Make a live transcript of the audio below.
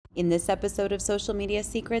In this episode of Social Media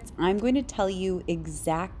Secrets, I'm going to tell you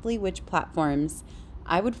exactly which platforms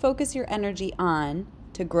I would focus your energy on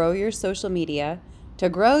to grow your social media, to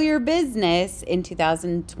grow your business in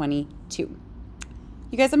 2022.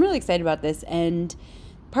 You guys, I'm really excited about this, and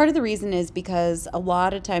part of the reason is because a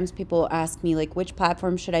lot of times people ask me, like, which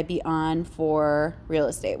platform should I be on for real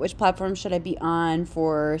estate? Which platform should I be on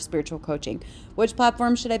for spiritual coaching? Which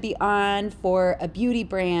platform should I be on for a beauty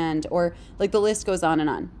brand? Or like the list goes on and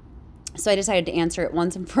on. So I decided to answer it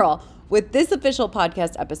once and for all with this official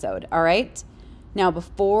podcast episode. All right. Now,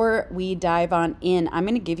 before we dive on in, I'm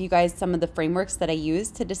going to give you guys some of the frameworks that I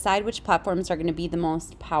use to decide which platforms are going to be the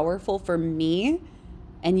most powerful for me.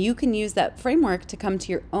 And you can use that framework to come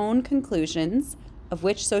to your own conclusions of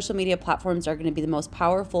which social media platforms are going to be the most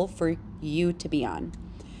powerful for you to be on.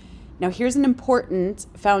 Now, here's an important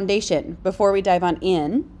foundation before we dive on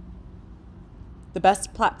in. The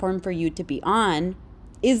best platform for you to be on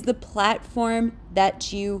is the platform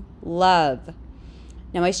that you love.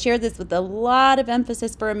 Now, I share this with a lot of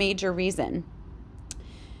emphasis for a major reason.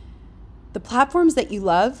 The platforms that you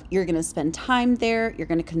love, you're going to spend time there, you're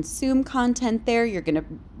going to consume content there, you're going to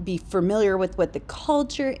be familiar with what the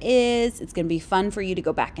culture is, it's going to be fun for you to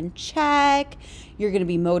go back and check, you're going to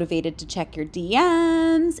be motivated to check your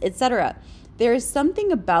DMs, etc. There is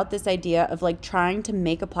something about this idea of like trying to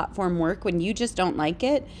make a platform work when you just don't like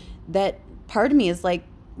it that part of me is like,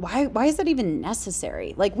 why is that even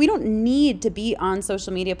necessary? Like, we don't need to be on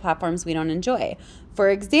social media platforms we don't enjoy. For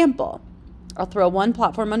example, I'll throw one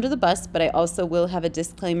platform under the bus, but I also will have a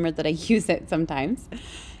disclaimer that I use it sometimes.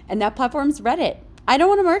 And that platform's Reddit. I don't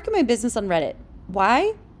want to market my business on Reddit.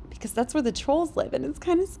 Why? Because that's where the trolls live, and it's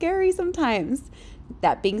kind of scary sometimes.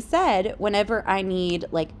 That being said, whenever I need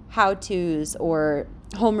like how-tos or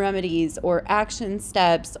home remedies or action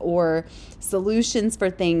steps or solutions for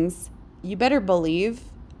things, you better believe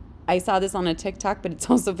I saw this on a TikTok, but it's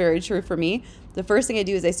also very true for me. The first thing I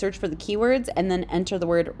do is I search for the keywords and then enter the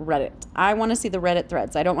word Reddit. I want to see the Reddit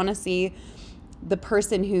threads. I don't want to see the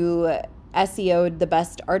person who SEO'd the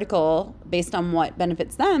best article based on what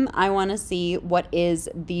benefits them. I want to see what is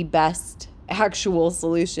the best actual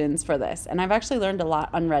solutions for this. And I've actually learned a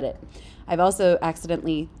lot on Reddit. I've also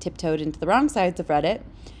accidentally tiptoed into the wrong sides of Reddit.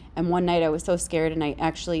 And one night I was so scared, and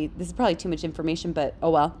this is probably too much information, but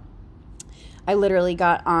oh well. I literally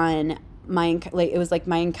got on it was like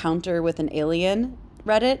my encounter with an alien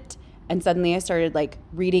Reddit, and suddenly I started like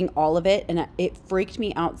reading all of it, and it freaked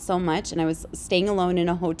me out so much. And I was staying alone in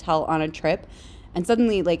a hotel on a trip, and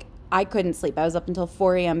suddenly like I couldn't sleep. I was up until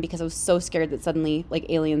 4 a.m. because I was so scared that suddenly like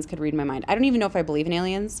aliens could read my mind. I don't even know if I believe in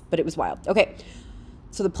aliens, but it was wild. Okay,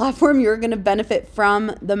 so the platform you're going to benefit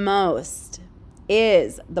from the most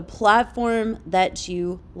is the platform that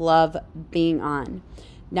you love being on.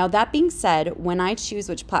 Now, that being said, when I choose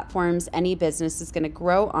which platforms any business is going to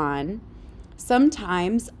grow on,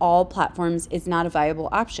 sometimes all platforms is not a viable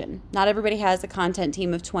option. Not everybody has a content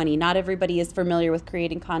team of 20. Not everybody is familiar with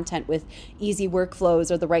creating content with easy workflows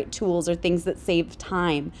or the right tools or things that save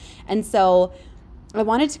time. And so I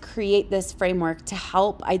wanted to create this framework to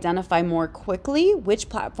help identify more quickly which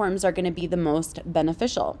platforms are going to be the most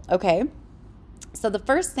beneficial. Okay? So the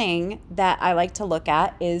first thing that I like to look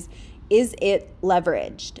at is it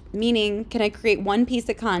leveraged? Meaning, can I create one piece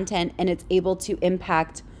of content and it's able to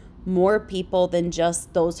impact more people than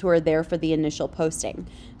just those who are there for the initial posting?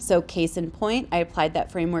 So case in point, I applied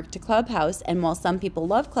that framework to Clubhouse, and while some people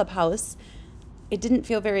love Clubhouse, it didn't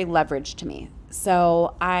feel very leveraged to me.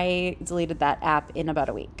 So I deleted that app in about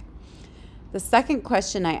a week. The second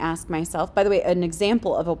question I asked myself, by the way, an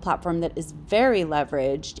example of a platform that is very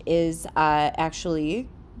leveraged is actually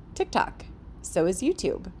TikTok. So is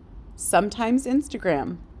YouTube. Sometimes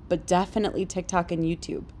Instagram, but definitely TikTok and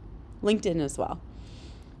YouTube. LinkedIn as well.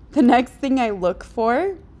 The next thing I look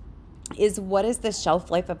for is what is the shelf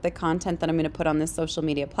life of the content that I'm going to put on this social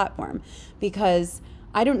media platform? Because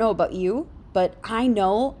I don't know about you, but I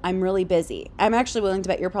know I'm really busy. I'm actually willing to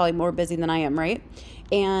bet you're probably more busy than I am, right?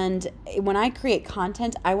 And when I create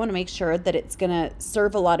content, I want to make sure that it's going to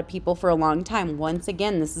serve a lot of people for a long time. Once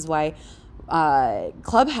again, this is why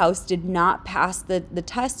Clubhouse did not pass the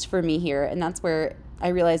test for me here. And that's where I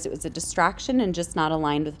realized it was a distraction and just not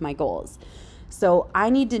aligned with my goals. So I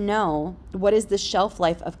need to know what is the shelf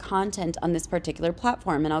life of content on this particular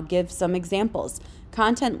platform. And I'll give some examples.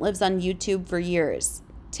 Content lives on YouTube for years.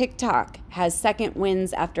 TikTok has second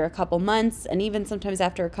wins after a couple months and even sometimes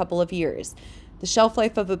after a couple of years. The shelf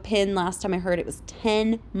life of a pin, last time I heard it, was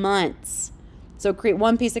 10 months. So create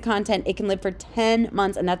one piece of content, it can live for 10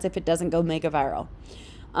 months, and that's if it doesn't go mega viral.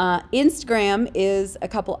 Instagram is a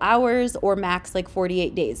couple hours or max like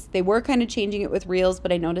 48 days. They were kind of changing it with Reels,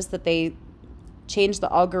 but I noticed that they changed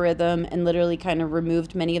the algorithm and literally kind of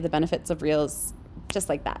removed many of the benefits of Reels just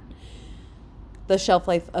like that. The shelf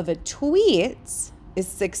life of a tweet is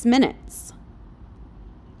 6 minutes.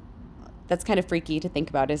 That's kind of freaky to think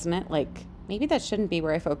about, isn't it? Like, maybe that shouldn't be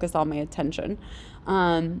where I focus all my attention.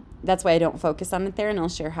 That's why I don't focus on it there, and I'll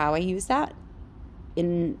share how I use that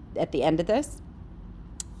at the end of this.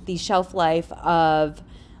 The shelf life of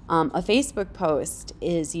a Facebook post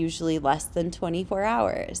is usually less than 24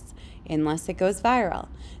 hours unless it goes viral.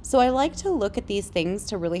 So I like to look at these things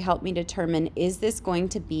to really help me determine, is this going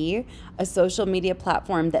to be a social media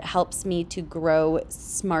platform that helps me to grow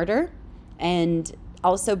smarter and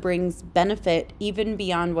also brings benefit even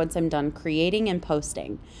beyond once I'm done creating and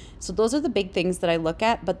posting. So those are the big things that I look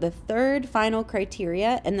at. But the third final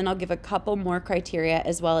criteria, and then I'll give a couple more criteria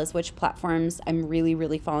as well as which platforms I'm really,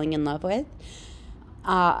 really falling in love with,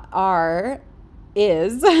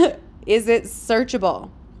 is it searchable?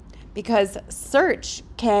 Because search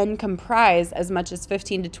can comprise as much as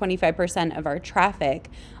 15 to 25% of our traffic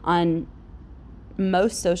on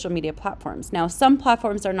most social media platforms. Now, some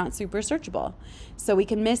platforms are not super searchable, so we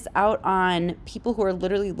can miss out on people who are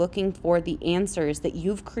literally looking for the answers that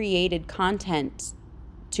you've created content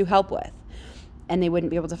to help with, and they wouldn't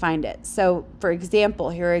be able to find it. So, for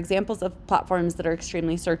example, here are examples of platforms that are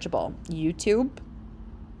extremely searchable: YouTube,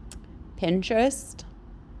 Pinterest,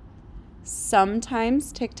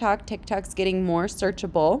 sometimes TikTok. TikTok's getting more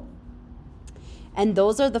searchable. And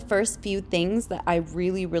those are the first few things that I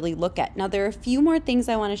really, really look at. Now, there are a few more things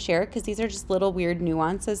I want to share because these are just little weird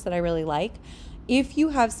nuances that I really like. If you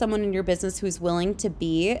have someone in your business who's willing to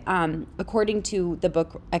be, according to the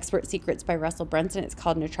book Expert Secrets by Russell Brunson, it's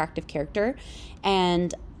called An Attractive Character.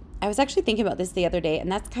 And I was actually thinking about this the other day,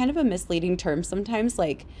 and that's kind of a misleading term sometimes,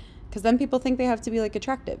 like, because then people think they have to be like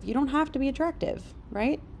attractive. You don't have to be attractive,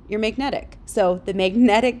 right? You're magnetic. So the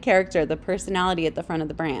magnetic character, the personality at the front of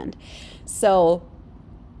the brand. So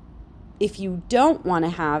if you don't want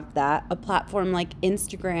to have that, a platform like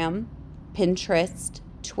Instagram, Pinterest,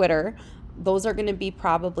 Twitter, those are going to be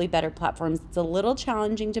probably better platforms. It's a little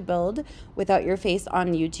challenging to build without your face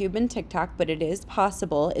on YouTube and TikTok, but it is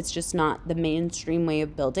possible. It's just not the mainstream way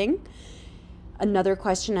of building. Another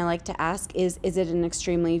question I like to ask is it an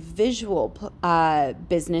extremely visual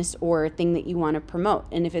business or thing that you want to promote?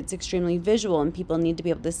 And if it's extremely visual and people need to be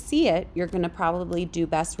able to see it, you're going to probably do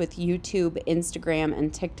best with YouTube, Instagram,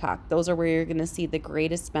 and TikTok. Those are where you're going to see the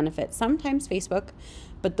greatest benefit. Sometimes Facebook,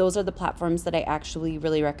 but those are the platforms that I actually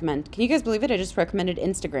really recommend. Can you guys believe it? I just recommended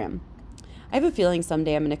Instagram. I have a feeling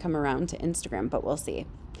someday I'm going to come around to Instagram, but we'll see.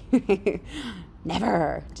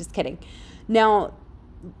 Never. Just kidding. Now,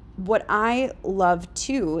 what I love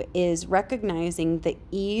too is recognizing the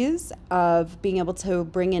ease of being able to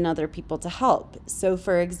bring in other people to help. So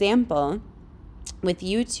for example, with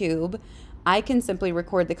YouTube, I can simply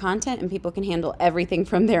record the content and people can handle everything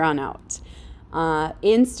from there on out.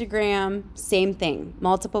 Instagram, same thing.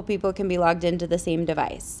 Multiple people can be logged into the same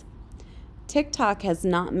device. TikTok has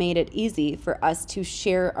not made it easy for us to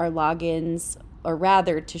share our logins, or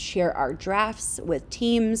rather to share our drafts with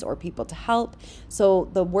teams or people to help. So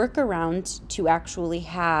the workaround to actually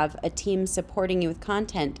have a team supporting you with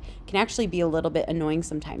content can actually be a little bit annoying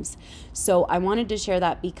sometimes. So I wanted to share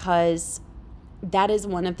that because that is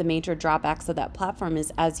one of the major drawbacks of that platform,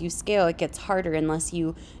 is as you scale, it gets harder unless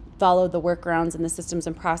you follow the workarounds and the systems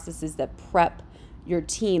and processes that prep your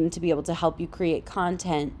team to be able to help you create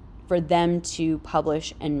content for them to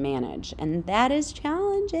publish and manage. And that is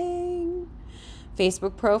challenging.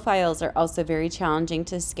 Facebook profiles are also very challenging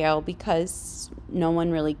to scale because no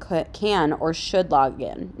one really can or should log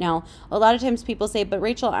in. Now, a lot of times people say, but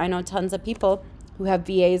Rachel, I know tons of people who have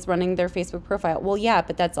VAs running their Facebook profile. Well, yeah,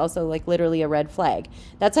 but that's also like literally a red flag.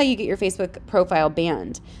 That's how you get your Facebook profile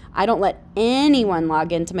banned. I don't let anyone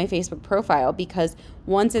log into my Facebook profile because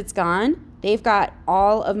once it's gone, they've got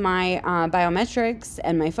all of my biometrics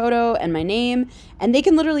and my photo and my name, and they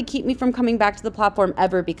can literally keep me from coming back to the platform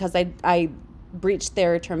ever because I breached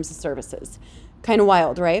their terms of services. Kind of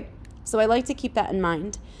wild, right? So I like to keep that in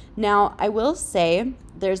mind. Now, I will say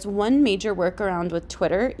there's one major workaround with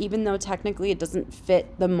Twitter, even though technically it doesn't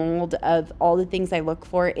fit the mold of all the things I look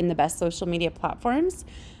for in the best social media platforms.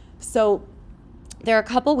 So there are a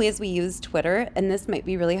couple ways we use Twitter, and this might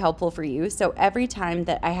be really helpful for you. So every time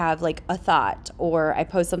that I have like a thought or I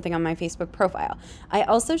post something on my Facebook profile, I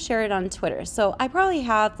also share it on Twitter. So I probably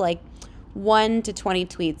have like 1 to 20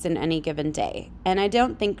 tweets in any given day. And I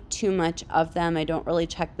don't think too much of them. I don't really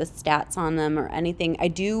check the stats on them or anything. I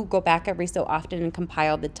do go back every so often and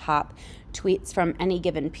compile the top tweets from any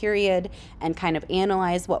given period and kind of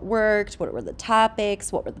analyze what worked, what were the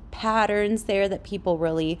topics, what were the patterns there that people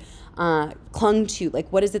really clung to,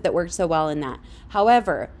 like what is it that worked so well in that.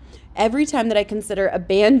 However, every time that I consider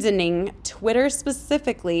abandoning Twitter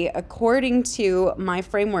specifically, according to my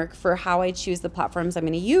framework for how I choose the platforms I'm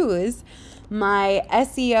going to use, my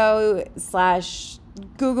SEO slash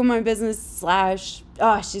Google My Business slash,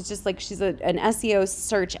 she's just like, she's an SEO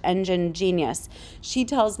search engine genius. She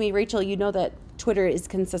tells me, Rachel, you know that Twitter is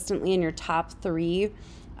consistently in your top 3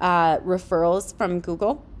 referrals from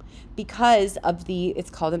Google because of it's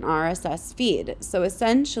called an RSS feed. So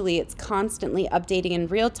essentially it's constantly updating in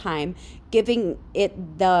real time, giving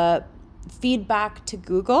it the feedback to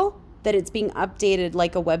Google that it's being updated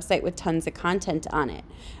like a website with tons of content on it.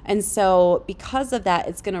 And so because of that,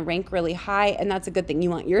 it's going to rank really high, and that's a good thing. You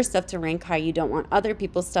want your stuff to rank high. You don't want other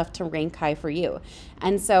people's stuff to rank high for you.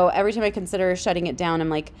 And so every time I consider shutting it down, I'm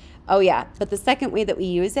like, oh yeah. But the second way that we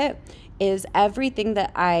use it is everything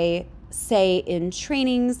that I say in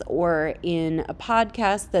trainings or in a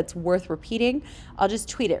podcast that's worth repeating, I'll just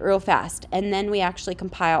tweet it real fast. And then we actually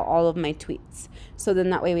compile all of my tweets. So then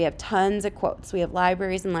that way we have tons of quotes. We have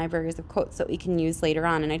libraries and libraries of quotes that we can use later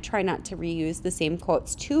on. And I try not to reuse the same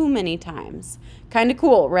quotes too many times. Kind of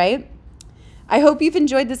cool, right? I hope you've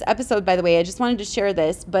enjoyed this episode, by the way. I just wanted to share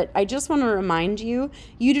this, but I just want to remind you,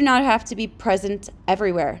 you do not have to be present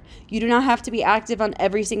everywhere. You do not have to be active on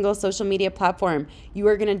every single social media platform. You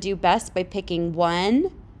are going to do best by picking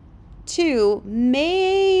 1, 2,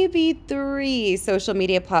 maybe 3 social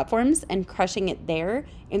media platforms and crushing it there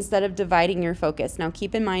instead of dividing your focus. Now,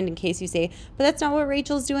 keep in mind, in case you say, but that's not what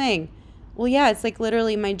Rachel's doing. Well, yeah, it's like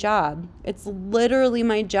literally my job. It's literally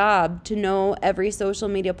my job to know every social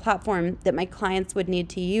media platform that my clients would need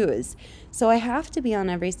to use. So I have to be on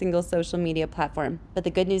every single social media platform. But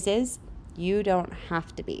the good news is you don't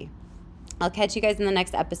have to be. I'll catch you guys in the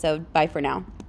next episode. Bye for now.